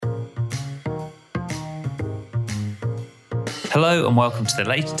Hello and welcome to the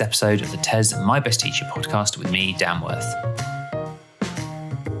latest episode of the TES My Best Teacher podcast with me, Dan Worth.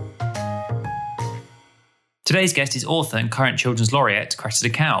 Today's guest is author and current children's laureate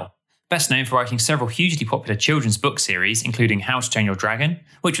Cressida Cowell, best known for writing several hugely popular children's book series, including How to Train Your Dragon,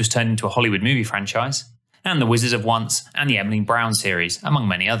 which was turned into a Hollywood movie franchise, and The Wizard of Once and the Emmeline Brown series, among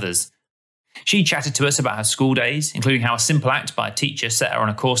many others. She chatted to us about her school days, including how a simple act by a teacher set her on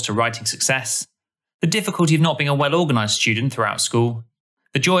a course to writing success, the difficulty of not being a well-organised student throughout school,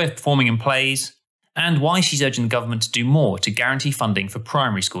 the joy of performing in plays, and why she's urging the government to do more to guarantee funding for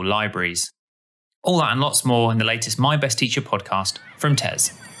primary school libraries. All that and lots more in the latest My Best Teacher podcast from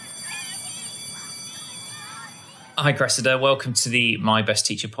TES. Hi Cressida, welcome to the My Best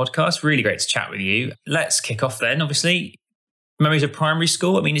Teacher podcast. Really great to chat with you. Let's kick off then, obviously. Memories of primary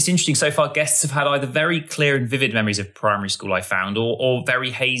school. I mean, it's interesting so far. Guests have had either very clear and vivid memories of primary school, I found, or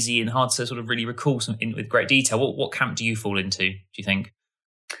very hazy and hard to sort of really recall with great detail. What camp do you fall into, do you think?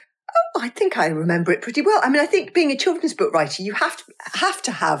 Oh, I think I remember it pretty well. I mean, I think being a children's book writer, you have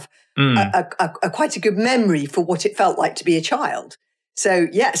to have a quite a good memory for what it felt like to be a child. So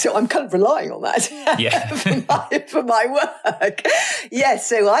I'm kind of relying on that for my work.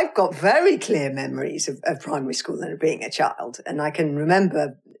 So I've got very clear memories of primary school and of being a child, and I can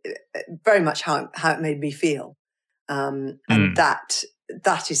remember very much how it made me feel. And that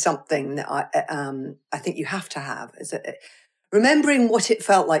is something that I think you have to have. Remembering what it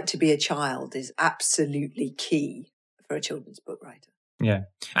felt like to be a child is absolutely key for a children's book writer. Yeah.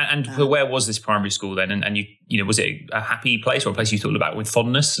 And where was this primary school then? And you was it a happy place or a place you thought about with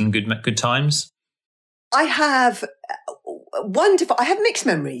fondness and good times? I have mixed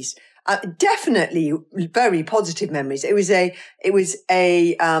memories. Definitely very positive memories. It was a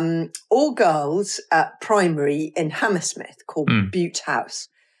all girls primary in Hammersmith called Butte House,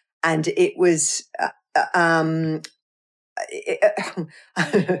 and it was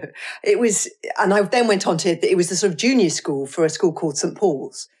it was, and I then went on to, it was the sort of junior school for a school called St.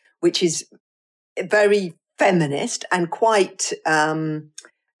 Paul's, which is very feminist and quite, and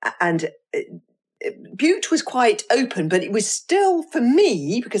Butte was quite open, but it was still, for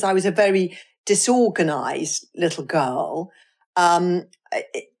me, because I was a very disorganized little girl,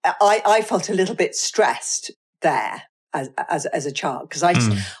 I felt a little bit stressed there. As a child, because I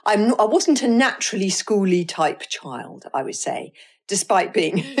wasn't a naturally schooly type child, I would say, despite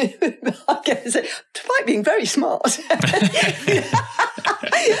being very smart,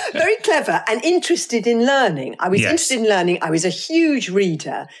 very clever, and interested in learning. I was interested in learning. I was a huge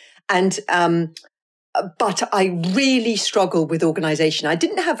reader, and but I really struggled with organisation. I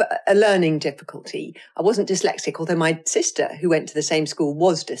didn't have a learning difficulty. I wasn't dyslexic, although my sister, who went to the same school,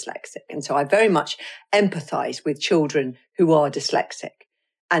 was dyslexic. And so I very much empathise with children who are dyslexic.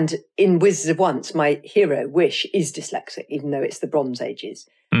 And in Wizards of Once, my hero, Wish, is dyslexic, even though it's the Bronze Ages.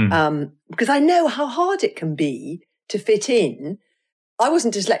 Because I know how hard it can be to fit in. I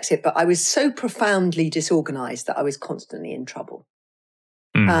wasn't dyslexic, but I was so profoundly disorganised that I was constantly in trouble.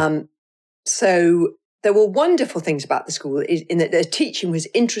 So there were wonderful things about the school in that the teaching was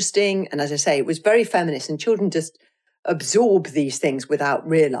interesting. And as I say, it was very feminist, and children just absorb these things without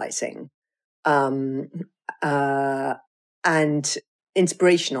realising, and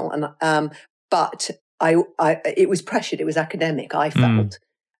inspirational. And but it was pressured. It was academic, I felt.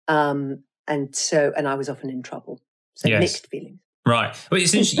 And I was often in trouble. So mixed feelings. Right. Well,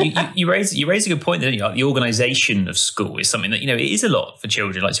 it's interesting. you raise a good point that the organisation of school is something that, it is a lot for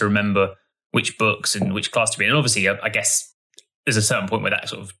children, like to remember which books and which class to be in. And obviously, I guess there's a certain point where that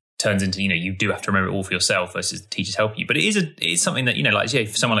sort of turns into, you do have to remember it all for yourself versus the teachers help you. But it is something that,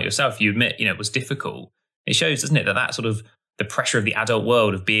 for someone like yourself, you admit, it was difficult. It shows, doesn't it, that sort of the pressure of the adult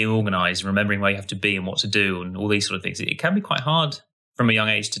world of being organised, remembering where you have to be and what to do and all these sort of things. It can be quite hard from a young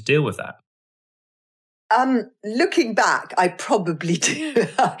age to deal with that. Looking back, I probably do,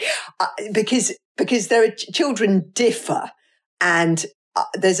 because children differ, and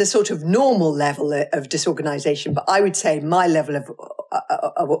there's a sort of normal level of disorganisation, but I would say my level of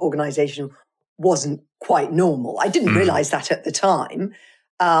organisation wasn't quite normal. I didn't realise that at the time,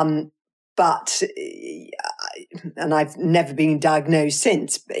 but I've never been diagnosed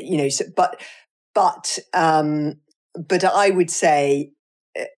since. But I would say,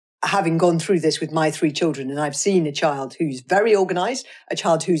 having gone through this with my three children, and I've seen a child who's very organised, a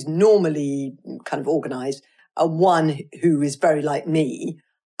child who's normally kind of organised, and one who is very like me,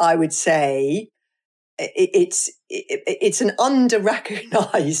 I would say it's an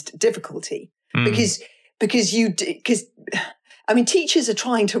under-recognised difficulty because teachers are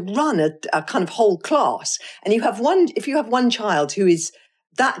trying to run a kind of whole class, and if you have one child who is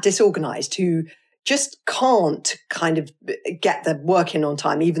that disorganised, who just can't kind of get their work in on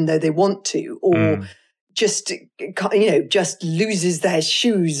time, even though they want to, or just loses their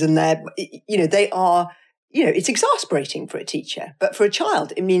shoes and they are, it's exasperating for a teacher. But for a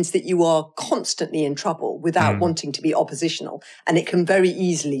child, it means that you are constantly in trouble without wanting to be oppositional. And it can very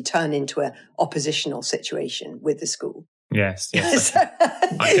easily turn into an oppositional situation with the school. Yes.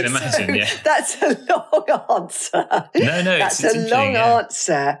 I can imagine, That's a long answer. No, that's a long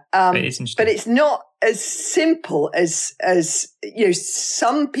answer. It is interesting. But it's not as simple as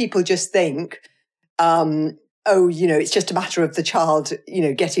some people just think, it's just a matter of the child,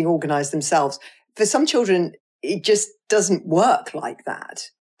 getting organised themselves. For some children, it just doesn't work like that.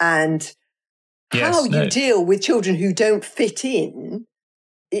 And how you deal with children who don't fit in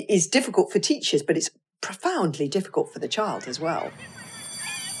is difficult for teachers, but it's profoundly difficult for the child as well.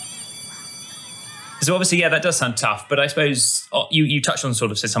 So obviously, that does sound tough, but I suppose you touched on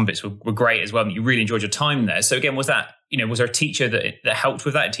sort of said some bits were great as well, and you really enjoyed your time there. So again, was that, was there a teacher that helped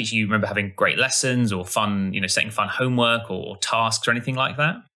with that? A teacher you remember having great lessons or fun, setting fun homework or tasks or anything like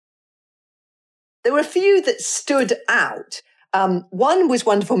that? There were a few that stood out. One was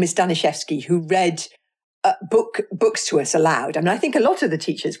wonderful Miss Danishevsky, who read books to us aloud. I mean, I think a lot of the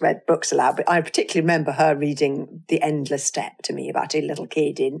teachers read books aloud, but I particularly remember her reading The Endless Step to me about a little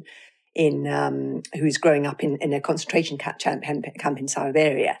kid who's growing up in a concentration camp in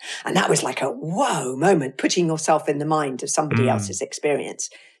Siberia. And that was like a whoa moment, putting yourself in the mind of somebody else's experience.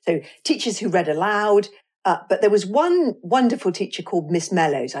 So teachers who read aloud, but there was one wonderful teacher called Miss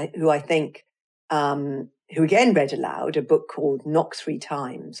Mellows, who I think, who again read aloud a book called Knock Three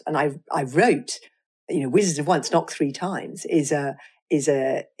Times. And I wrote, Wizards of Once, Knock Three Times is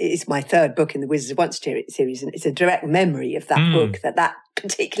my third book in the Wizards of Once series, and it's a direct memory of that book that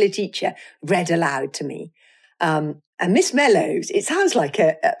particular teacher read aloud to me. And Miss Mellows, it sounds like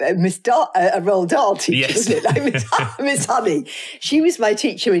a Roald Dahl teacher, doesn't it? Like Miss Honey. She was my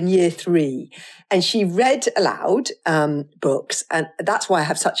teacher in year 3, and she read aloud books, and that's why I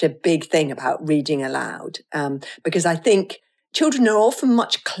have such a big thing about reading aloud, because I think children are often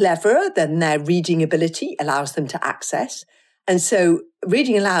much cleverer than their reading ability allows them to access. And so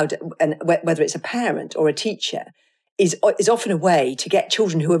reading aloud, and whether it's a parent or a teacher, is often a way to get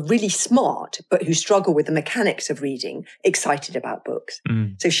children who are really smart, but who struggle with the mechanics of reading, excited about books.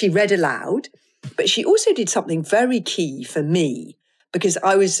 So she read aloud, but she also did something very key for me, because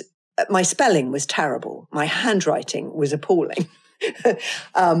my spelling was terrible. My handwriting was appalling.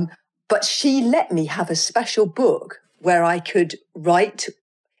 But she let me have a special book where I could write.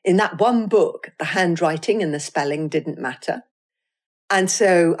 In that one book, the handwriting and the spelling didn't matter. And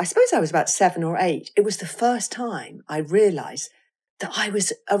so I suppose I was about 7 or 8. It was the first time I realised that I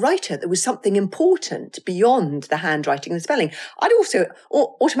was a writer. There was something important beyond the handwriting and the spelling. I'd also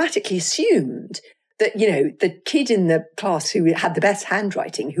automatically assumed that, the kid in the class who had the best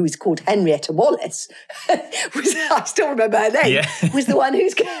handwriting, who was called Henrietta Wallace, I still remember her name, was the one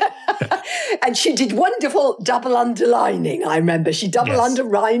who's... And she did wonderful double underlining, I remember. She double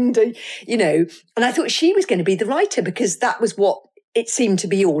underlined, and I thought she was going to be the writer, because that was what it seemed to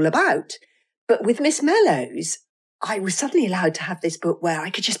be all about. But with Miss Mellows, I was suddenly allowed to have this book where I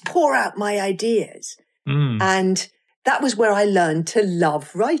could just pour out my ideas. And that was where I learned to love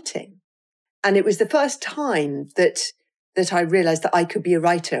writing. And it was the first time that I realised that I could be a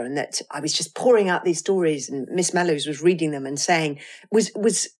writer, and that I was just pouring out these stories, and Miss Mellows was reading them and saying, was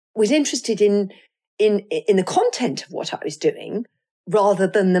interested in the content of what I was doing rather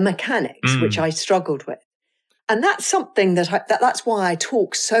than the mechanics, which I struggled with. And that's something that's why I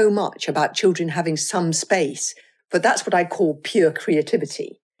talk so much about children having some space, but that's what I call pure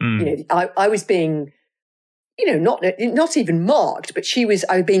creativity. I was being, not even marked, but I was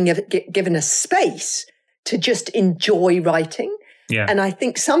being given a space to just enjoy writing. Yeah. And I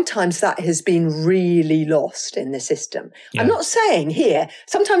think sometimes that has been really lost in the system. Yeah. I'm not saying here,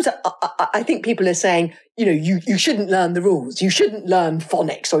 sometimes I think people are saying, you shouldn't learn the rules. You shouldn't learn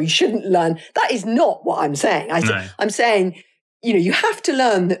phonics, or you shouldn't learn. That is not what I'm saying. I'm saying, you have to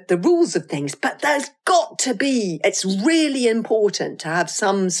learn the rules of things, but there's got to be, it's really important to have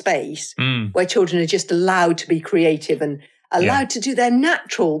some space where children are just allowed to be creative and allowed to do their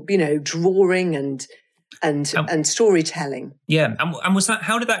natural, drawing and storytelling. Yeah. And was that,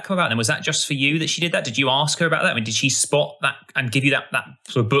 how did that come about then? Was that just for you that she did that? Did you ask her about that? I mean, did she spot that and give you that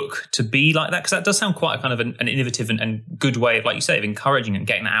sort of book to be like that? Because that does sound quite a kind of an innovative and good way of, like you say, of encouraging and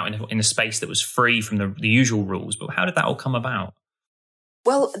getting that out in a space that was free from the usual rules. But how did that all come about?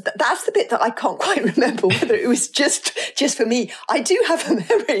 Well, that's the bit that I can't quite remember, whether it was just for me. I do have a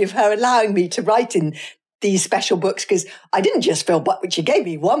memory of her allowing me to write in these special books, because I didn't just fill, but she gave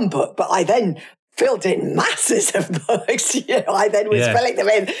me one book, but I then filled in masses of books. I then was filling them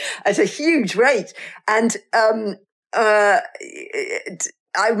in at a huge rate. And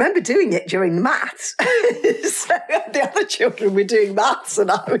I remember doing it during maths. So the other children were doing maths and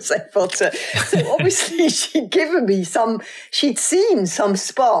I was able to. So obviously she'd seen some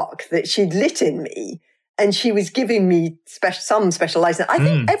spark that she'd lit in me and she was giving me some special license. I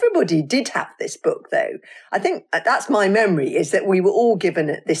think everybody did have this book though. I think that's my memory, is that we were all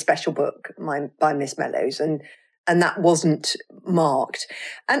given this special book by Miss Mellows and that wasn't marked.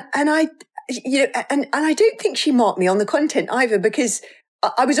 And I don't think she marked me on the content either, because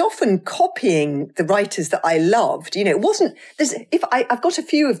I was often copying the writers that I loved. It wasn't this. I've got a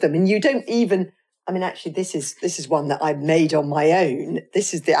few of them, and you don't even. I mean, actually, this is one that I made on my own.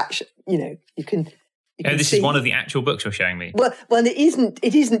 This is the actual. You can. This see. Is one of the actual books you're showing me. Well, it isn't.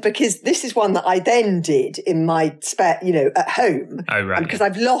 It isn't, because this is one that I then did in my spare, at home. Oh right. Because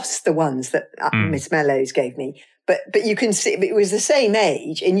I've lost the ones that Miss Mellows gave me. But you can see it was the same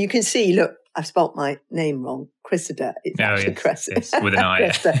age, and you can see. Look, I've spelt my name wrong. Cressida. It's actually Cressida. Yes, with an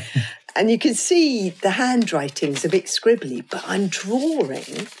I. And you can see the handwriting's a bit scribbly, but I'm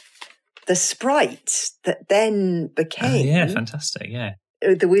drawing the sprites that then became. Oh, yeah, fantastic. Yeah.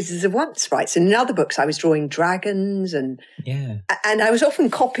 The Wizards of Once sprites. And in other books, I was drawing dragons and I was often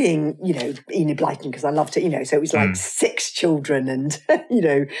copying, Enid Blyton, because I loved it, so it was like 6 children and, 6 and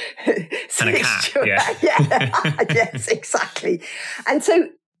a cat, children. Yeah. Yes, exactly. And so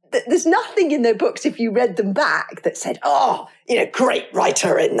there's nothing in their books, if you read them back, that said, great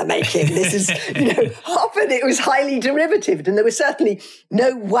writer in the making. This is, often it was highly derivative, and there were certainly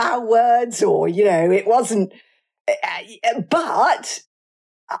no wow words or, it wasn't, but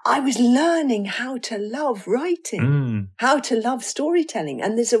I was learning how to love writing, how to love storytelling.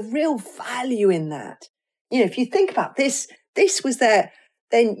 And there's a real value in that. If you think about this was there,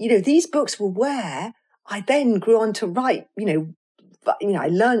 then, these books were where I then grew on to write, I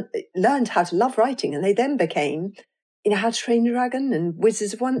learned how to love writing, and they then became, How to Train Your Dragon and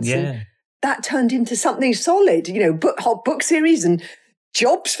Wizards of Once. And that turned into something solid, book series and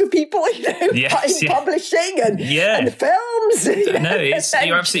jobs for people, publishing and the films.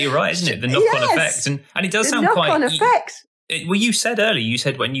 You're absolutely right, isn't it? The knock-on effects. And it does sound quite... knock-on effects. Well, you said earlier,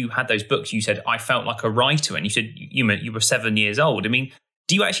 when you had those books, you said, I felt like a writer, and you said you were 7 years old. I mean,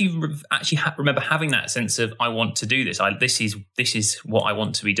 do you actually remember having that sense of, I want to do this? This is what I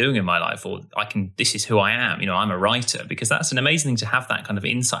want to be doing in my life, or this is who I am. I'm a writer, because that's an amazing thing to have that kind of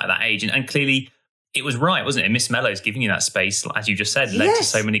insight at that age. And clearly it was right, wasn't it? Miss Mellows giving you that space, as you just said, led to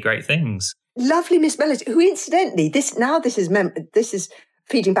so many great things. Lovely Miss Mellows, who incidentally, this is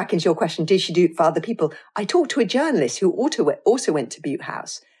feeding back into your question, did she do it for other people? I talked to a journalist who also went to Butte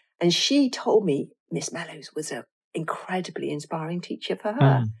House, and she told me Miss Mellows was an incredibly inspiring teacher for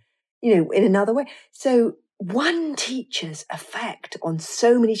her, in another way. So one teacher's effect on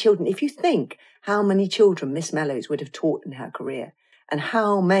so many children, if you think how many children Miss Mellows would have taught in her career, and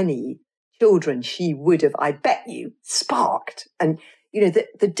how many children she would have, I bet you, sparked. And,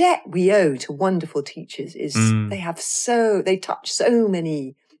 the debt we owe to wonderful teachers is they touch so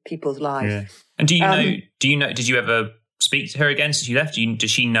many people's lives. Yeah. And do you know, did you ever speak to her again since you left?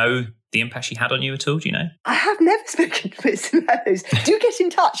 Does she know the impact she had on you at all? Do you know? I have never spoken to Miss Mellows. Do get in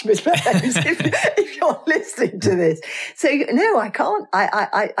touch, Miss Mellows, if you're listening to this. So no, I can't.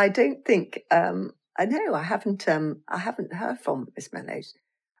 I don't think. I know I haven't heard from Miss Mellows.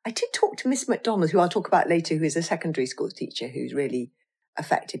 I did talk to Miss McDonald, who I'll talk about later, who is a secondary school teacher who's really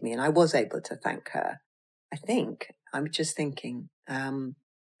affected me, and I was able to thank her. I think I'm just thinking. I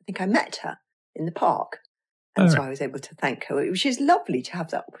think I met her in the park. And so I was able to thank her, which is lovely to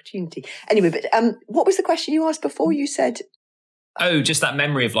have that opportunity. Anyway, but what was the question you asked before? You said... Oh, just that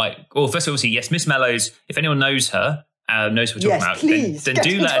memory of first of all, yes, Miss Mellows, if anyone knows her, knows what we're talking about, please, then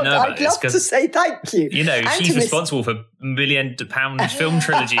do let her know about this. I'd love to say thank you. She's responsible for £1 million film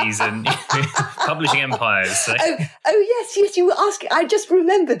trilogies and publishing empires. So. Oh, yes, you were asking. I just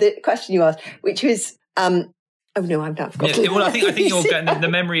remembered the question you asked, which was... oh, no, I've not forgotten. Yeah, well, I think you're getting the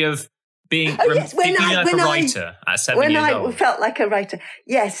memory of... being like a writer at 7 years old. When I felt like a writer.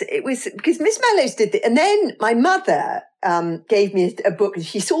 Yes, it was because Miss Mellows did it. And then my mother gave me a book, and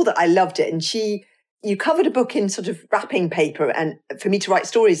she saw that I loved it. And you covered a book in sort of wrapping paper and for me to write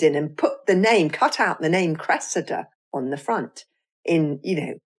stories in, and cut out the name Cressida on the front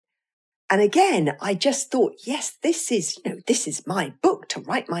And again, I just thought, yes, this is my book to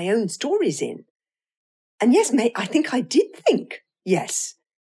write my own stories in. And yes, I think I did think, yes,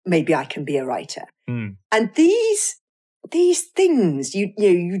 maybe I can be a writer. Mm. And these things,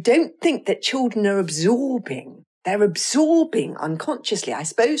 you don't think that children are absorbing. They're absorbing unconsciously. I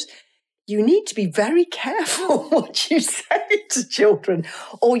suppose, you need to be very careful what you say to children,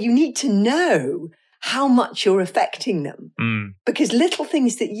 or you need to know how much you're affecting them. Because little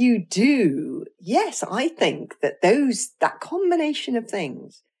things that you do, yes, I think that combination of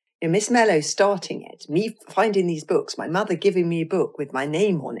things, Miss Mellows starting it, me finding these books, my mother giving me a book with my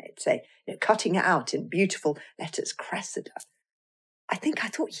name on it, say, cutting it out in beautiful letters, Cressida. I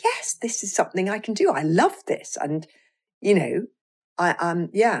thought, yes, this is something I can do. I love this. And,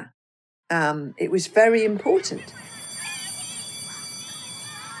 it was very important.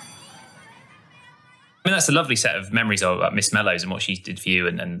 I mean, that's a lovely set of memories about Miss Mellows and what she did for you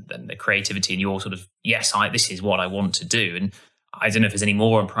and the creativity and your sort of, yes, this is what I want to do. And I don't know if there's any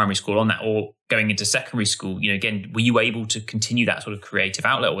more in primary school on that or going into secondary school, again, were you able to continue that sort of creative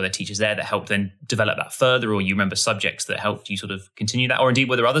outlet, or were there teachers there that helped then develop that further, or you remember subjects that helped you sort of continue that? Or indeed,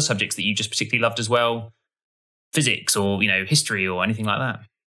 were there other subjects that you just particularly loved as well? Physics or, history or anything like that?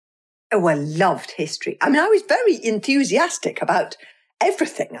 Oh, I loved history. I mean, I was very enthusiastic about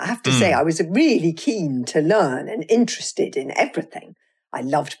everything. I have to say, I was really keen to learn and interested in everything. I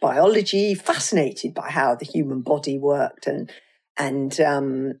loved biology, fascinated by how the human body worked, and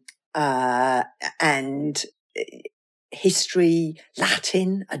history,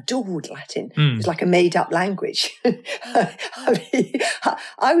 Latin, adored Latin. It was like a made-up language.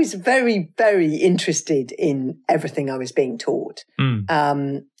 I was very, very interested in everything I was being taught.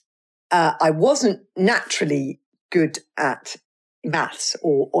 I wasn't naturally good at maths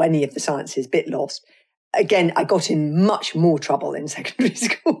or any of the sciences, bit lost. Again, I got in much more trouble in secondary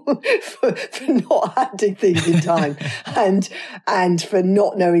school for not handing things in time and for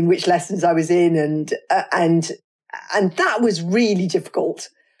not knowing which lessons I was in, and that was really difficult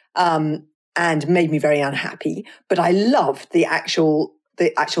and made me very unhappy. But I loved the actual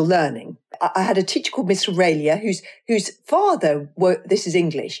learning. I had a teacher called Miss Aurelia, whose father, this is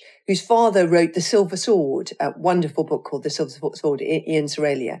English, whose father wrote The Silver Sword, a wonderful book called The Silver Sword, Ian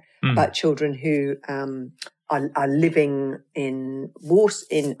Aurelia, about children who are living in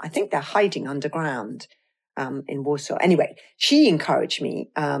Warsaw. I think they're hiding underground in Warsaw. Anyway, she encouraged me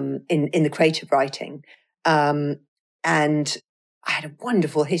in the creative writing, and I had a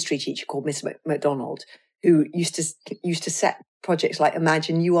wonderful history teacher called Miss MacDonald, who used to set projects like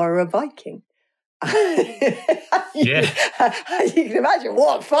Imagine You Are a Viking. You can imagine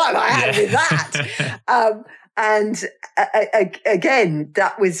what fun I had with that. Again,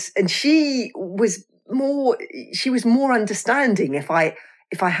 that was, and she was more understanding if I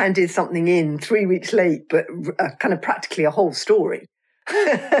handed something in 3 weeks late, but kind of practically a whole story.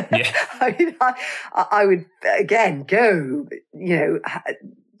 I mean, I would again go,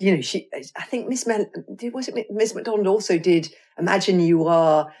 I think Miss MacDonald also did Imagine You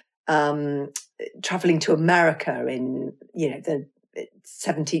Are traveling to America in, the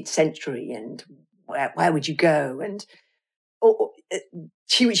 17th century, and where would you go? And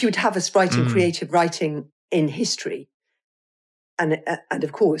she would have us writing creative writing in history. And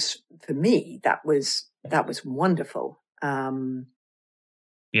of course, for me, that was wonderful. That's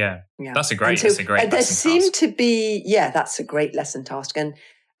a great lesson there seemed task. to be, that's a great lesson task. And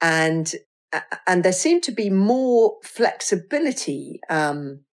there seemed to be more flexibility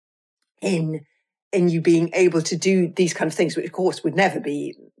in you being able to do these kind of things, which of course would never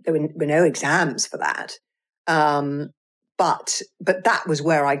be, there were no exams for that. But that was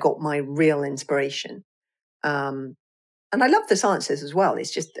where I got my real inspiration. And I love the sciences as well.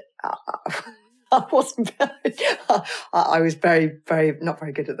 It's just, I was very, very, not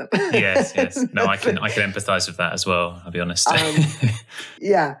very good at them. Yes. No, I can empathise with that as well, I'll be honest. But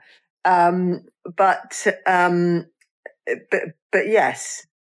yes.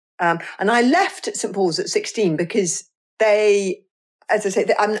 And I left St. Paul's at 16 because they, as I say,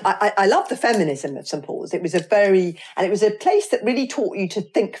 I love the feminism of St. Paul's. It was a place that really taught you to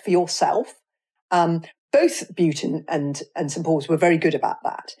think for yourself. Both Bute and St. Paul's were very good about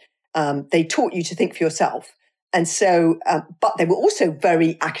that. They taught you to think for yourself. And so, but they were also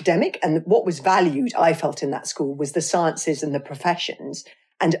very academic. And what was valued, I felt, in that school was the sciences and the professions.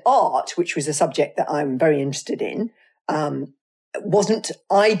 And art, which was a subject that I'm very interested in, I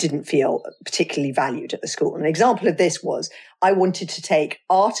didn't feel particularly valued at the school. An example of this was I wanted to take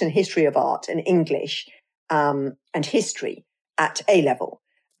art and history of art and English and history at A level.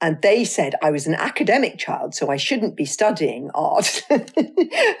 And they said I was an academic child, so I shouldn't be studying art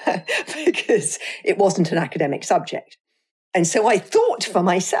because it wasn't an academic subject. And so I thought for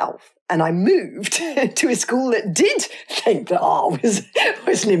myself, and I moved to a school that did think that art was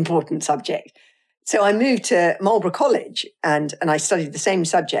an important subject. So I moved to Marlborough College and I studied the same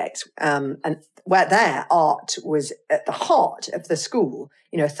subjects. And where there, art was at the heart of the school.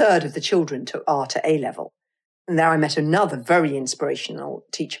 A third of the children took art at A-level. And there I met another very inspirational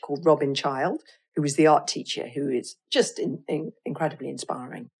teacher called Robin Child, who was the art teacher, who is just incredibly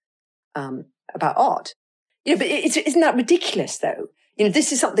inspiring about art. But isn't that ridiculous, though?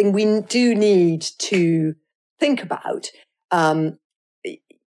 This is something we do need to think about. A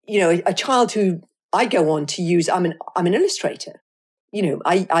child who I go on to use, I'm an illustrator.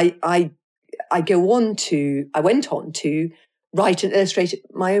 I went on to write and illustrate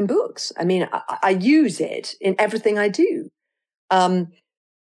my own books. I mean, I use it in everything I do.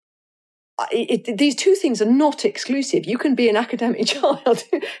 These two things are not exclusive. You can be an academic child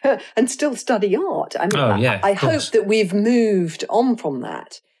and still study art. I mean, I hope that we've moved on from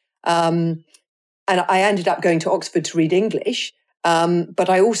that. And I ended up going to Oxford to read English, but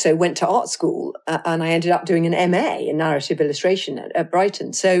I also went to art school and I ended up doing an MA in narrative illustration at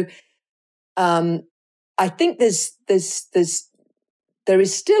Brighton. So I think there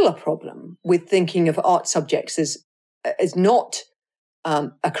is still a problem with thinking of art subjects as not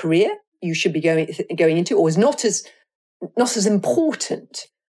a career you should be going into, or is not as important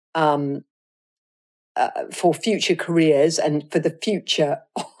for future careers and for the future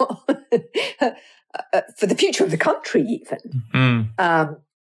of the country, even,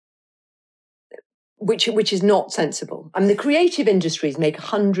 which is not sensible. I mean, the creative industries make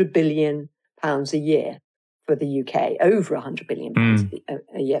 £100 billion a year for the UK, over £100 billion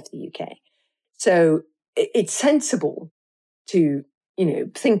a year for the UK. So it's sensible to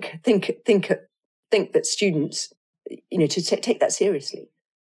think that students, to take that seriously.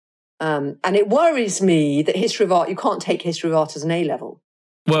 And it worries me that history of art, you can't take history of art as an A-level.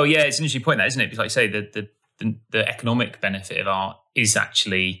 Well, yeah, it's an interesting point, that, isn't it? Because like you say, the economic benefit of art is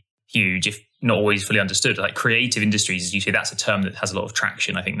actually huge, if not always fully understood. Like creative industries, as you say, that's a term that has a lot of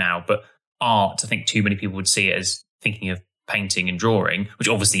traction, I think, now. But art, I think too many people would see it as thinking of painting and drawing, which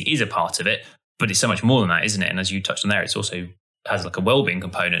obviously is a part of it, but it's so much more than that, isn't it? And as you touched on there, it's also has like a well-being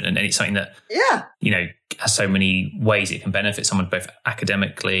component, and it's something that has so many ways it can benefit someone both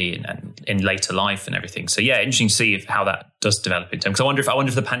academically and in later life and everything. So yeah, interesting to see how that does develop in terms. Because I wonder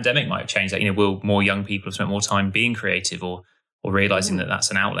if the pandemic might have changed that. Will more young people have spent more time being creative or realizing that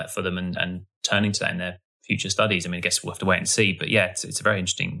that's an outlet for them and turning to that in their future studies? I mean, I guess we'll have to wait and see. But yeah, it's a very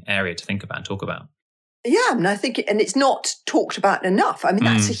interesting area to think about and talk about. Yeah, and I think, and it's not talked about enough. I mean,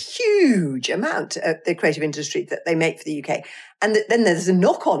 that's a huge amount of the creative industry that they make for the UK. And then there's a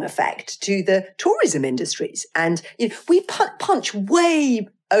knock-on effect to the tourism industries. And we punch way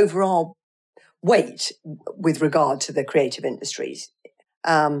over our weight with regard to the creative industries.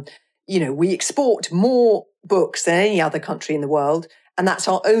 We export more books than any other country in the world, and that's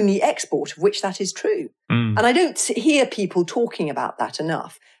our only export, of which that is true. And I don't hear people talking about that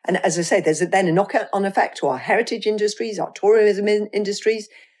enough. And as I say, there's then a knock-on effect to our heritage industries, our tourism industries.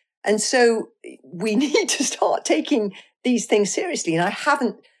 And so we need to start taking these things seriously. And I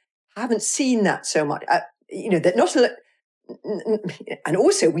haven't seen that so much. That not. And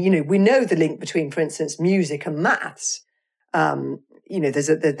also, we know the link between, for instance, music and maths.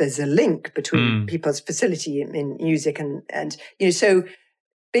 There's a link between people's facility in music and so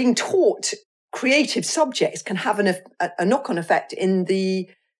being taught creative subjects can have a knock-on effect in the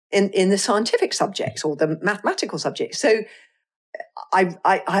scientific subjects or the mathematical subjects. So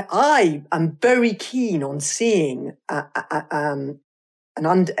I am very keen on seeing an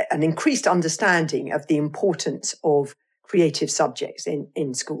increased understanding of the importance of creative subjects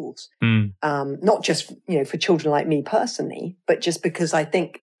in schools. Not just for children like me personally, but just because I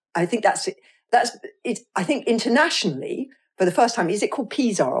think that's it. I think internationally, for the first time, is it called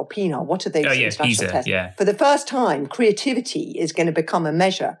PISA or PINA? What are those international PISA, tests? yeah. For the first time, creativity is going to become a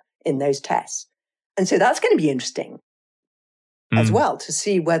measure in those tests. And so that's going to be interesting as well, to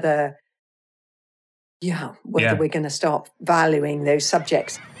see whether we're going to start valuing those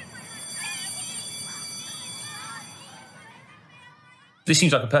subjects. This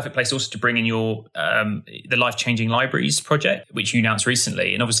seems like a perfect place also to bring in your the Life-Changing Libraries project, which you announced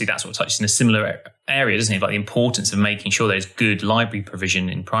recently. And obviously that sort of touches in a similar area, doesn't it? Like the importance of making sure there's good library provision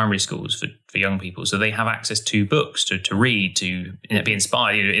in primary schools for young people, so they have access to books, to read, to be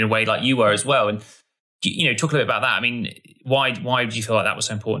inspired in a way like you were as well. And talk a little bit about that. I mean, why did you feel like that was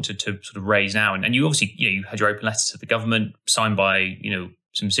so important to sort of raise now? And you obviously you had your open letters to the government signed by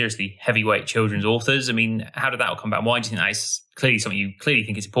some seriously heavyweight children's authors. I mean, how did that all come about? Why do you think that is clearly something you clearly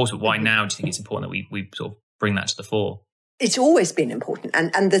think is important? But why now do you think it's important that we sort of bring that to the fore? It's always been important.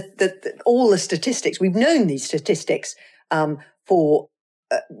 And all the statistics, we've known these statistics for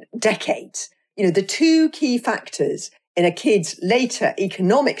decades. the two key factors in a kid's later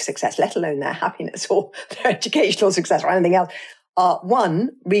economic success, let alone their happiness or their educational success or anything else, are one,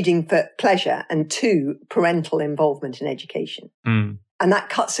 reading for pleasure, and two, parental involvement in education. And that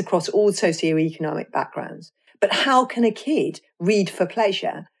cuts across all socioeconomic backgrounds. But how can a kid read for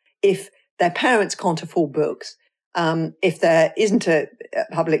pleasure if their parents can't afford books, if there isn't a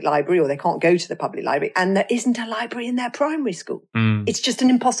public library or they can't go to the public library, and there isn't a library in their primary school? It's just an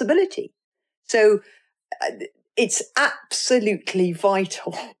impossibility. So it's absolutely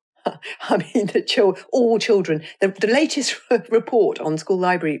vital. I mean, all children, the latest report on school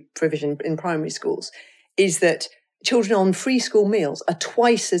library provision in primary schools is that children on free school meals are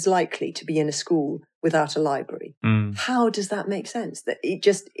twice as likely to be in a school without a library. How does that make sense? That it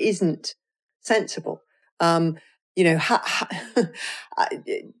just isn't sensible. I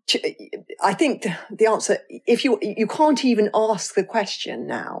think the answer, if you can't even ask the question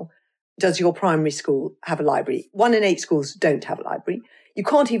now, does your primary school have a library? 1 in 8 schools don't have a library. You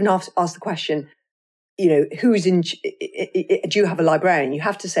can't even ask the question, who's in, do you have a librarian? You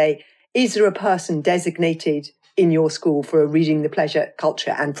have to say, is there a person designated in your school for a reading the pleasure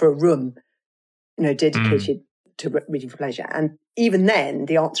culture and for a room, dedicated to reading for pleasure? And even then,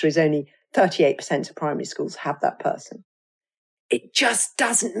 the answer is only 38% of primary schools have that person. It just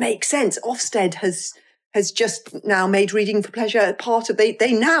doesn't make sense. Ofsted has just now made reading for pleasure part of, they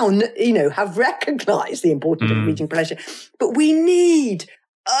now, have recognised the importance of reading for pleasure. But we need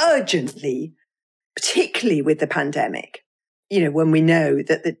urgently, particularly with the pandemic, when we know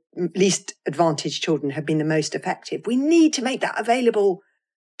that the least advantaged children have been the most effective, we need to make that available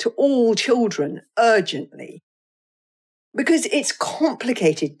to all children urgently. Because it's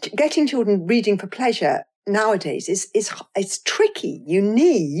complicated. Getting children reading for pleasure nowadays is tricky. You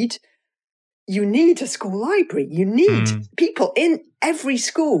need a school library. You need people in every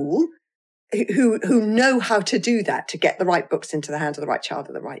school who know how to do that, to get the right books into the hands of the right child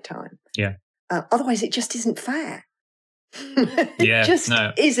at the right time. Yeah. Otherwise, it just isn't fair.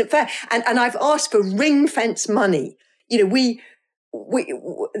 Isn't fair. And I've asked for ring fence money. I've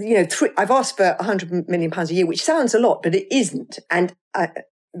asked for £100 million a year, which sounds a lot, but it isn't. And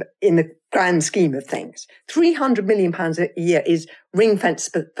in the grand scheme of things, £300 million a year is ring fence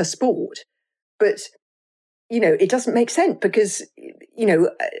for sport. But, it doesn't make sense because,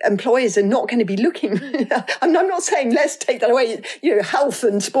 employers are not going to be looking. I'm not saying let's take that away. Health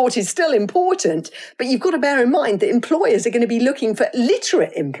and sport is still important, but you've got to bear in mind that employers are going to be looking for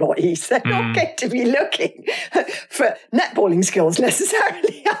literate employees. They're not going to be looking for netballing skills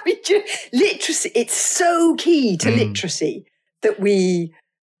necessarily. I mean, literacy, it's so key to literacy that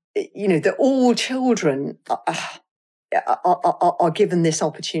that all children are given this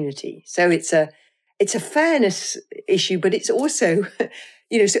opportunity. So it's a fairness issue, but it's also,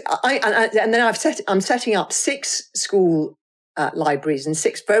 I'm setting up 6 school libraries and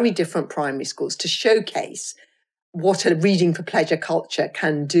 6 very different primary schools to showcase what a reading for pleasure culture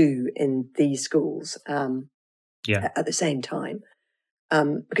can do in these schools at the same time.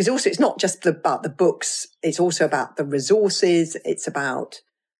 Because also it's not just about the books, it's also about the resources, it's about,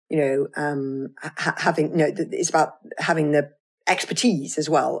 it's about having the expertise as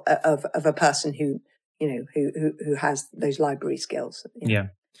well of a person who has those library skills. Yeah.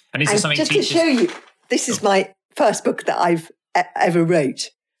 And is this something just to show you, this is my first book that I've ever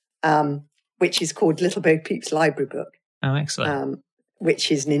wrote, which is called Little Bo Peep's Library Book. Oh, excellent.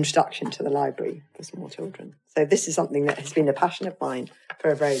 Which is an introduction to the library for small children. So this is something that has been a passion of mine for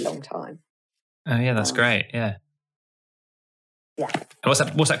a very long time. Oh, yeah, that's great. Yeah. Yeah. And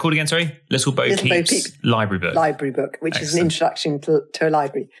what's that called again? Sorry, Little Bo Peep's Library Book. Library Book, which is an introduction to a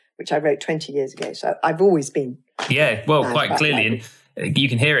library, which I wrote 20 years ago. So I've always been. Yeah, well, quite clearly, and you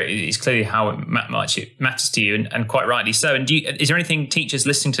can hear it. It's clearly how much it matters to you, and quite rightly so. And is there anything teachers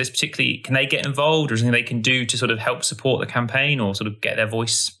listening to this particularly, can they get involved, or is there anything they can do to sort of help support the campaign, or sort of get their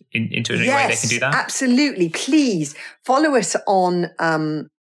voice into any way they can do that? Absolutely. Please follow us on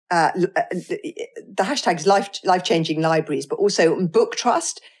the hashtag is life-changing libraries, but also on Book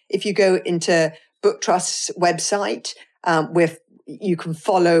Trust. If you go into Book Trust's website, you can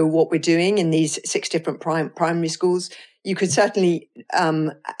follow what we're doing in these 6 different primary schools. You could certainly,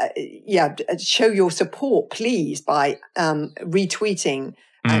 show your support, please, by retweeting.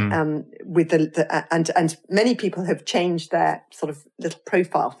 With and many people have changed their sort of little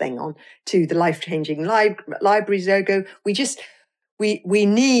profile thing on to the life-changing libraries logo. We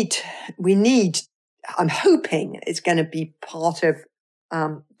need. I'm hoping it's going to be part of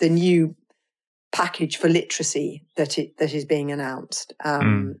the new package for literacy that is being announced.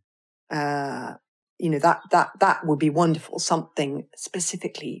 That would be wonderful. Something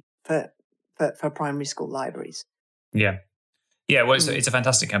specifically for for primary school libraries. Yeah. Yeah, well, it's a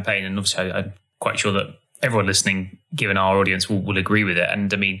fantastic campaign. And obviously, I'm quite sure that everyone listening, given our audience, will agree with it.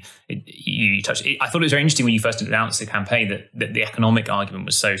 And I mean, you touched. I thought it was very interesting when you first announced the campaign that the economic argument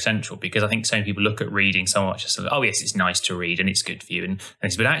was so central, because I think so many people look at reading so much as, oh yes, it's nice to read and it's good for you,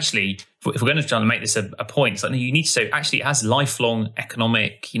 but actually, if we're going to try and make this a point, it's like, no, you need to say actually it has lifelong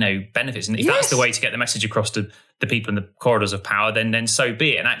economic benefits, and if that's the way to get the message across to the people in the corridors of power, then so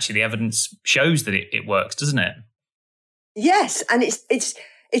be it. And actually, the evidence shows that it works, doesn't it? Yes, and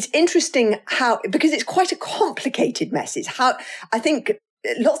it's interesting because it's quite a complicated message. How I think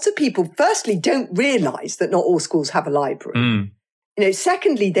lots of people, firstly, don't realise that not all schools have a library.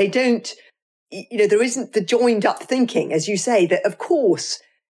 Secondly, they don't. There isn't the joined up thinking, as you say, that of course,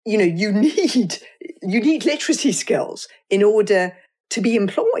 you need literacy skills in order to be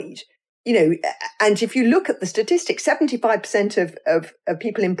employed. And if you look at the statistics, 75% of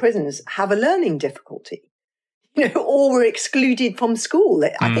people in prisons have a learning difficulty. Or were excluded from school.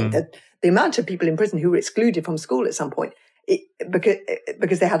 I think that the amount of people in prison who were excluded from school at some point,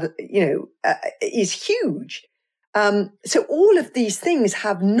 because they had, is huge. So all of these things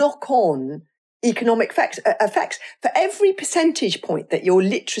have knock-on economic effects. For every percentage point that your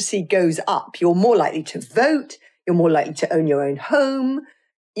literacy goes up, you're more likely to vote. You're more likely to own your own home.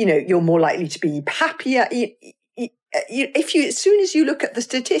 You're more likely to be happier. As soon as you look at the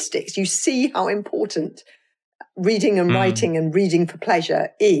statistics, you see how important reading and writing and reading for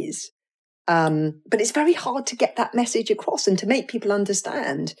pleasure is. But it's very hard to get that message across and to make people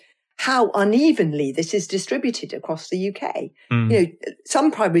understand how unevenly this is distributed across the UK. Some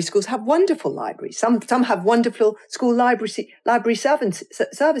primary schools have wonderful libraries. Some have wonderful school library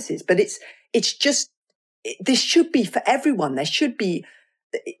services. But it's just, this should be for everyone. There should be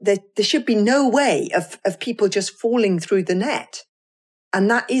no way of people just falling through the net. And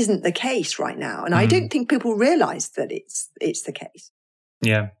that isn't the case right now. And I don't think people realise that it's the case.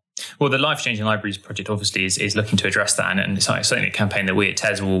 Yeah. Well, the Life Changing Libraries project obviously is looking to address that. And it's certainly a campaign that we at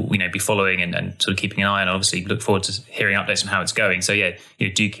TES will be following and sort of keeping an eye on. Obviously, look forward to hearing updates on how it's going. So yeah,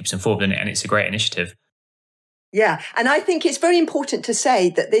 do keep us informed, and it's a great initiative. Yeah. And I think it's very important to say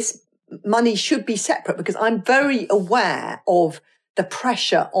that this money should be separate, because I'm very aware of the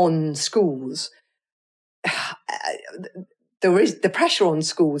pressure on schools. There is the pressure on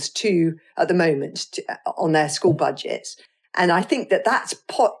schools too at the moment on their school budgets. And I think that that's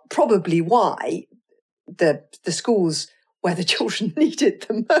probably why the schools where the children need it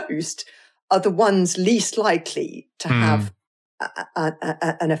the most are the ones least likely to have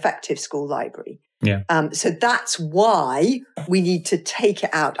an effective school library. Yeah. So that's why we need to take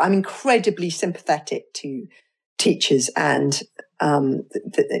it out. I'm incredibly sympathetic to teachers and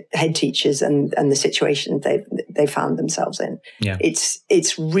the head teachers and the situation they found themselves in. Yeah.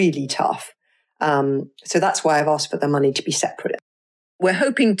 It's really tough. So that's why I've asked for the money to be separate. We're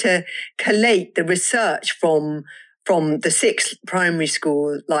hoping to collate the research from the 6 primary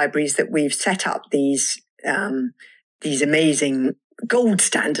school libraries that we've set up, these amazing gold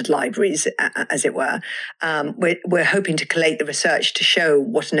standard libraries, as it were. We're hoping to collate the research to show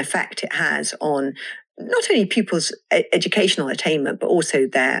what an effect it has on not only pupils' educational attainment, but also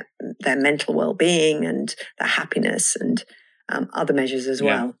their mental well-being and their happiness and other measures as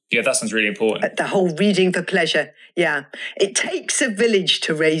well. Yeah, that sounds really important. The whole reading for pleasure. Yeah. It takes a village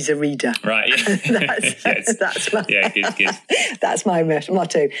to raise a reader. Right. Yeah. Good. That's my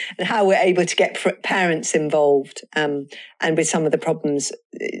motto. And how we're able to get parents involved. And with some of the problems,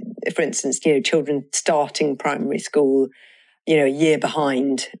 for instance, children starting primary school, a year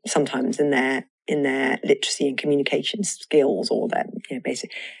behind sometimes in their literacy and communication skills, or their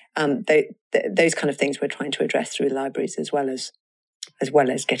basic. Those kind of things we're trying to address through libraries, as well as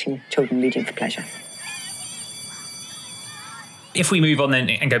getting children reading for pleasure. If we move on then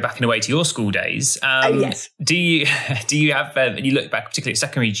and go back in a way to your school days, yes. Do you have, when you look back particularly at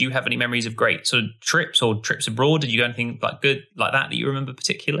secondary, do you have any memories of great sort of trips or trips abroad? Did you do anything good like that you remember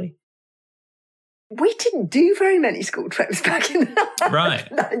particularly? We didn't do very many school trips back in the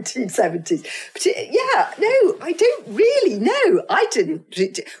 1970s. But I don't really know. I didn't.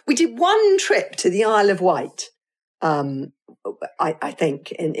 We did one trip to the Isle of Wight, I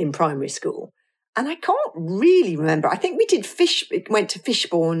think, in primary school. And I can't really remember. I think we went to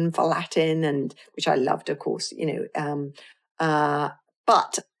Fishbourne for Latin, which I loved, of course,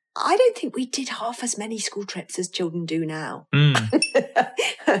 but I don't think we did half as many school trips as children do now.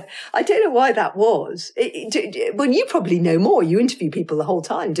 I don't know why that was. Well, you probably know more. You interview people the whole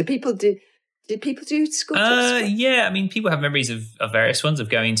time. Did people do school trips? Yeah, I mean, people have memories of various ones, of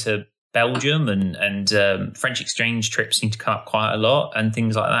going to Belgium and French exchange trips seem to come up quite a lot and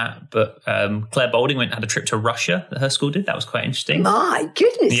things like that. But Claire Balding had a trip to Russia that her school did. That was quite interesting. My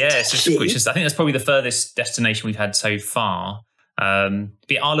goodness. Yeah, which is, I think that's probably the furthest destination we've had so far.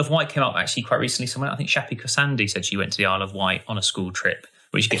 The Isle of Wight came up actually quite recently. Someone, I think Shappy Kosandi said she went to the Isle of Wight on a school trip,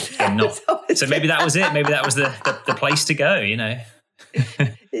 which again, not. So maybe that was it. Maybe that was the place to go, you know.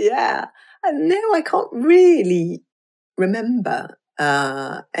 Yeah. And no, I can't really remember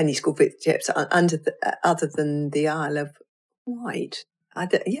any school trips other than the Isle of Wight.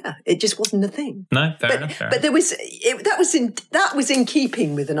 It just wasn't a thing. No, fair enough. But there was that was in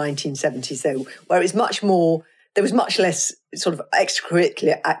keeping with the 1970s, though, where it was much more. There was much less sort of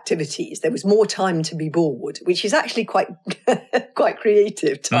extracurricular activities. There was more time to be bored, which is actually quite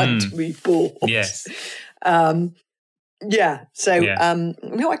creative. Time to be bored. Yes. Yeah. So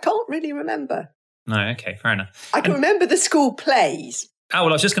no, I can't really remember. No, okay, fair enough. I can remember the school plays. Oh, well,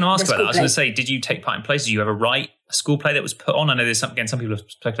 I was just going to ask about that. I was going to say, did you take part in plays? Did you ever write a school play that was put on? I know there's some people have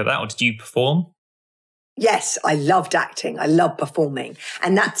spoken about that. Or did you perform? Yes, I loved acting. I love performing.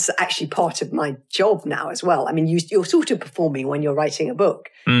 And that's actually part of my job now as well. I mean, you're sort of performing when you're writing a book.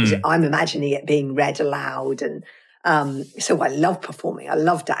 I'm imagining it being read aloud. And so I love performing. I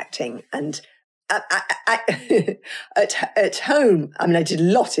loved acting. And at home, I mean, I did a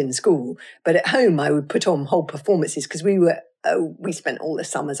lot in school, but at home I would put on whole performances because we spent all the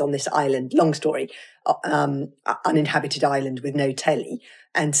summers on this island, long story, uninhabited island with no telly.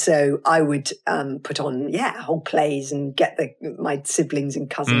 And so I would put on, whole plays and get my siblings and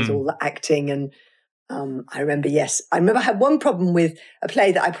cousins all the acting. And I remember I had one problem with a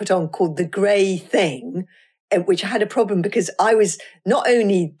play that I put on called The Grey Thing, which I had a problem because I was not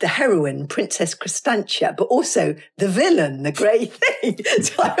only the heroine, Princess Constantia, but also the villain, the Grey Thing.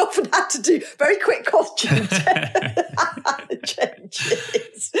 So I often had to do very quick costume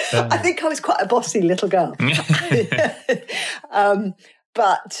changes. I think I was quite a bossy little girl.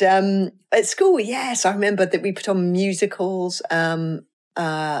 But at school, yes, I remember that we put on musicals.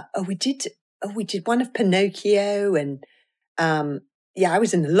 We did one of Pinocchio, and I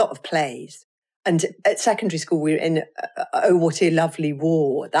was in a lot of plays. And at secondary school, we were in Oh, What a Lovely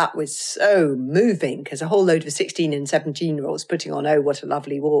War. That was so moving because a whole load of 16 and 17-year-olds putting on Oh, What a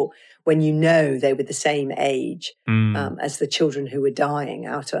Lovely War when you know they were the same age as the children who were dying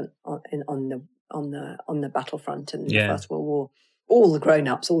out on the battlefront in the First World War. All the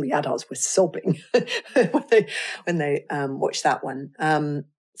grown-ups, all the adults were sobbing when they watched that one.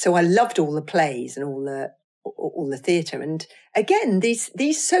 So I loved all the plays and all the theatre. And again,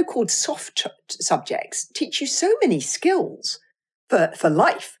 these so-called soft subjects teach you so many skills for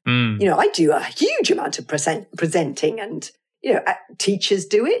life. You know, I do a huge amount of presenting, and you know, teachers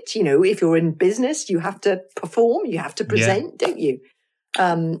do it. You know, if you're in business, you have to perform, you have to present, don't you?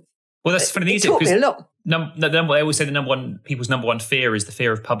 Well, that's funny. It taught me a lot. I always say people's number one fear is the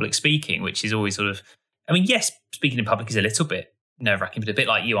fear of public speaking, which is always sort of, I mean, yes, speaking in public is a little bit nerve-wracking, but a bit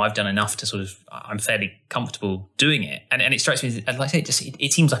like you, I've done enough to sort of, I'm fairly comfortable doing it. And it strikes me, like I say,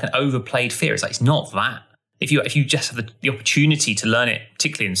 it seems like an overplayed fear. It's like, it's not that. If you just have the opportunity to learn it,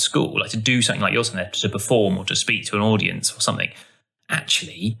 particularly in school, like to do something like you're saying there, to perform or to speak to an audience or something,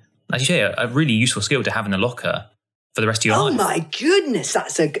 actually, as you say, a really useful skill to have in the locker for the rest of your life. Oh my goodness,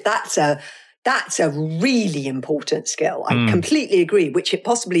 that's a really important skill. I completely agree, which it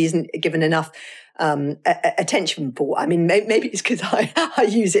possibly isn't given enough attention for. I mean, maybe it's because I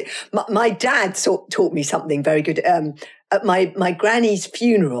use it. My dad taught me something very good. At my granny's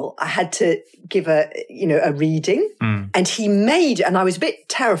funeral, I had to give a reading, and he made, and I was a bit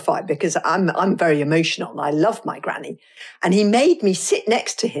terrified because I'm very emotional and I love my granny, and he made me sit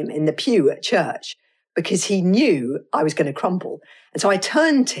next to him in the pew at church because he knew I was going to crumble. And so I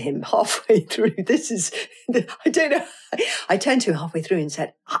turned to him halfway through. I turned to him halfway through and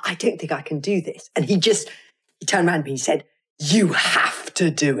said, I don't think I can do this. And he turned around to me and said, you have to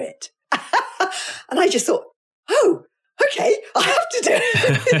do it. And I just thought, oh, okay, I have to do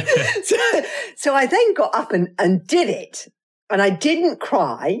it. so I then got up and did it. And I didn't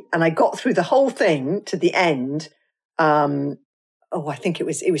cry. And I got through the whole thing to the end. I think it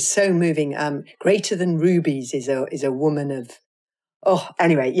was so moving. Greater Than Rubies is a woman of,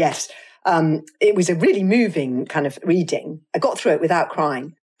 anyway, yes. It was a really moving kind of reading. I got through it without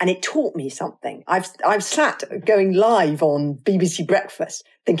crying, and it taught me something. I've sat going live on BBC Breakfast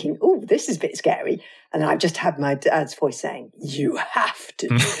thinking, oh, this is a bit scary. And I've just had my dad's voice saying, you have to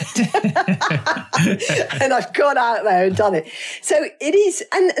do it. And I've gone out there and done it. So it is.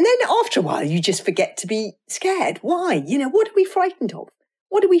 And then after a while, you just forget to be scared. Why? You know, what are we frightened of?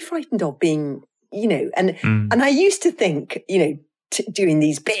 What are we frightened of being, you know, and I used to think, you know, doing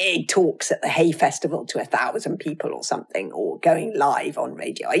these big talks at the Hay Festival to 1,000 people or something, or going live on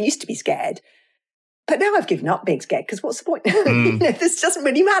radio. I used to be scared. But now I've given up being scared, because what's the point? This doesn't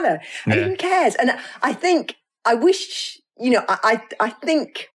really matter. And who cares? And I think, I wish, I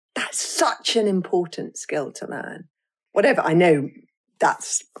think that's such an important skill to learn. Whatever, I know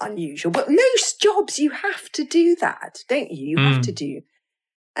that's unusual, but most jobs you have to do that, don't you? You have to do.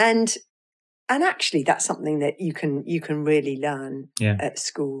 And actually that's something that you can really learn at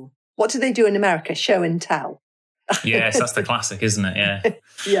school. What do they do in America? Show and tell. Yes, that's the classic, isn't it?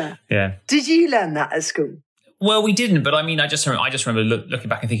 Yeah. Did you learn that at school? Well, we didn't, but I mean, I just remember looking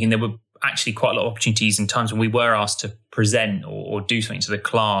back and thinking there were actually quite a lot of opportunities and times when we were asked to present or do something to the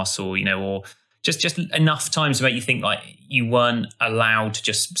class, or or just enough times to make you think like you weren't allowed to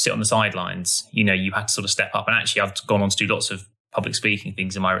just sit on the sidelines. You had to sort of step up. And actually, I've gone on to do lots of public speaking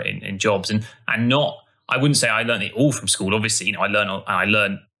things in jobs, and not. I wouldn't say I learned it all from school. Obviously, I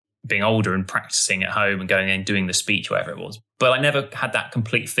learned being older and practicing at home and going in and doing the speech, whatever it was. But I never had that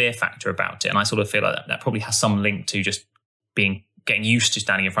complete fear factor about it. And I sort of feel like that probably has some link to just getting used to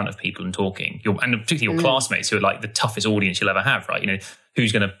standing in front of people and talking. And particularly your classmates, who are like the toughest audience you'll ever have, right?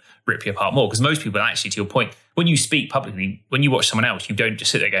 Who's going to rip you apart more? Because most people, actually, to your point, when you speak publicly, when you watch someone else, you don't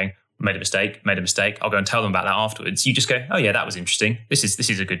just sit there going, made a mistake. I'll go and tell them about that afterwards. You just go, oh yeah, that was interesting. This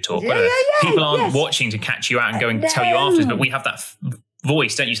is a good talk. People aren't watching to catch you out and go and tell you afterwards, but we have that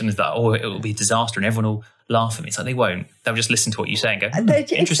voice, don't you? Something's like, oh, it will be a disaster and everyone will laugh at me. It's like, they won't. They'll just listen to what you say and go,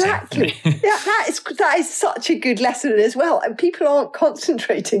 interesting. Exactly. That is such a good lesson as well. And people aren't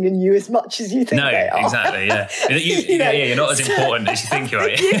concentrating on you as much as you think they are. No, exactly, yeah. You're not as important as you think you are.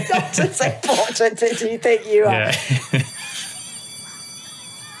 You're not as important as you think you are. Yeah.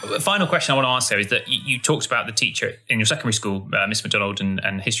 The final question I want to ask, though, is that you talked about the teacher in your secondary school, Miss McDonald,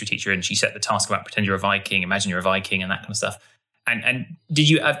 and history teacher, and she set the task about pretend you're a Viking, imagine you're a Viking, and that kind of stuff. And did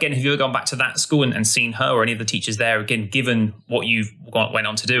you, again, have you ever gone back to that school and seen her or any of the teachers there, again, given what you've went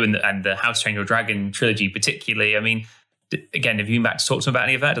on to do and the How to Train Your Dragon trilogy particularly? I mean, again, have you been back to talk to them about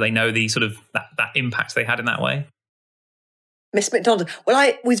any of that? Do they know the sort of that impact they had in that way? Miss McDonald. Well,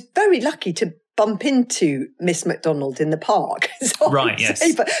 I was very lucky to bump into Miss McDonald in the park. Right, yes.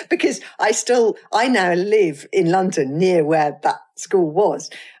 Because I now live in London near where that school was.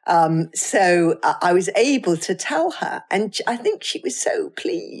 So I was able to tell her, and I think she was so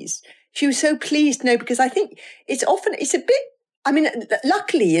pleased. She was so pleased, because I think it's a bit, I mean,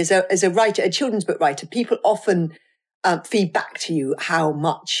 luckily as a writer, a children's book writer, people often feed back to you how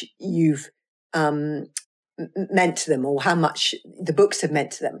much you've meant to them, or how much the books have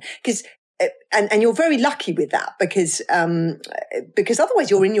meant to them. And you're very lucky with that, because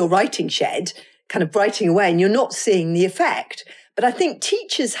otherwise you're in your writing shed, kind of writing away, and you're not seeing the effect. But I think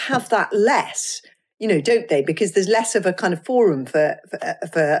teachers have that less, don't they? Because there's less of a kind of forum for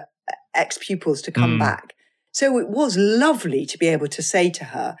ex-pupils to come back. So it was lovely to be able to say to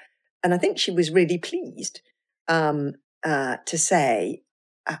her, and I think she was really pleased to say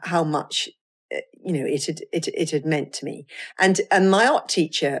how much it had meant to me. And my art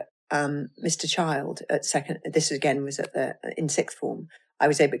teacher, Mr. Child, this again was in sixth form. I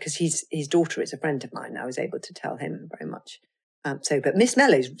was able, because his daughter is a friend of mine, I was able to tell him very much. But Miss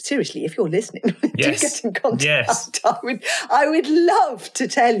Mellows, seriously, if you're listening, do get in contact. Yes. I would love to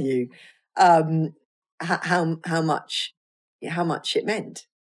tell you how much it meant.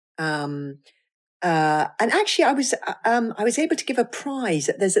 And actually, I was able to give a prize.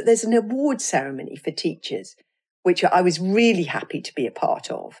 There's an award ceremony for teachers, which I was really happy to be a part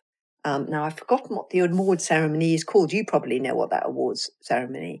of. Now, I've forgotten what the award ceremony is called. You probably know what that awards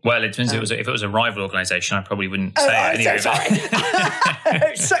ceremony. Well, it depends. If it was a rival organisation, I probably wouldn't say it anyway.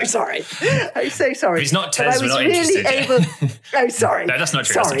 I'm so sorry. I'm so sorry. If it's not TES, we're not interested. Oh, sorry. No, that's not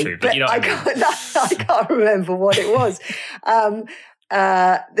true. That's not true. But I can't remember what it was.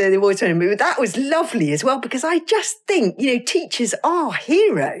 The award ceremony. But that was lovely as well, because I just think, teachers are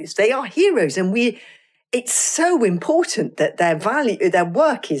heroes. They are heroes, and it's so important that their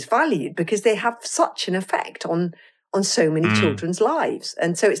work is valued, because they have such an effect on so many children's lives.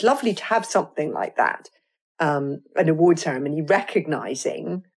 And so it's lovely to have something like that, an award ceremony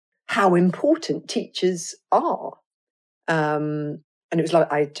recognising how important teachers are. And it was like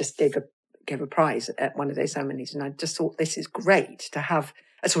I just gave a prize at one of those ceremonies, and I just thought, this is great to have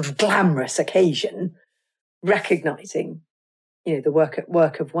a sort of glamorous occasion recognising, the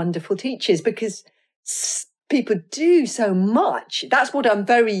work of wonderful teachers, because people do so much. That's what I'm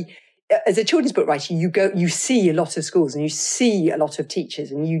as a children's book writer, you see a lot of schools and you see a lot of teachers,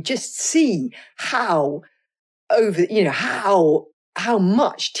 and you just see how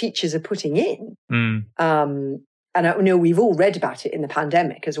much teachers are putting in. And I know we've all read about it in the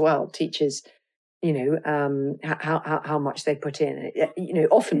pandemic as well. Teachers, how much they put in.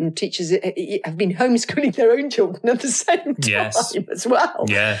 Often teachers have been homeschooling their own children at the same time as well.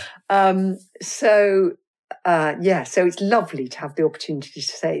 Yeah. So it's lovely to have the opportunity to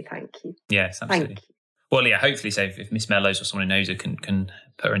say thank you. Yes, absolutely. Thank you. Well, yeah, hopefully, so if Miss Mellows or someone who knows her can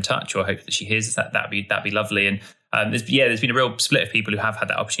put her in touch, or hope that she hears that'd be lovely. And there's been a real split of people who have had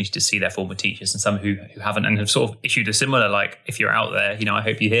that opportunity to see their former teachers, and some who haven't, and have sort of issued a similar, like, if you're out there, I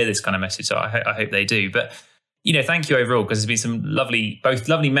hope you hear this kind of message. So I hope they do. But thank you overall, because there's been some both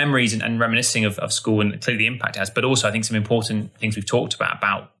lovely memories and reminiscing of school, and clearly the impact it has, but also I think some important things we've talked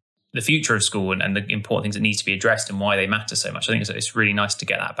about the future of school and the important things that need to be addressed and why they matter so much. I think it's really nice to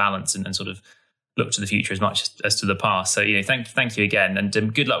get that balance and sort of look to the future as much as to the past. So, thank you again, and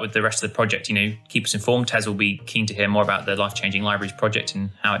good luck with the rest of the project. Keep us informed. Tez will be keen to hear more about the Life Changing Libraries project and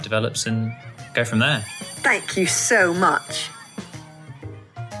how it develops, and go from there. Thank you so much.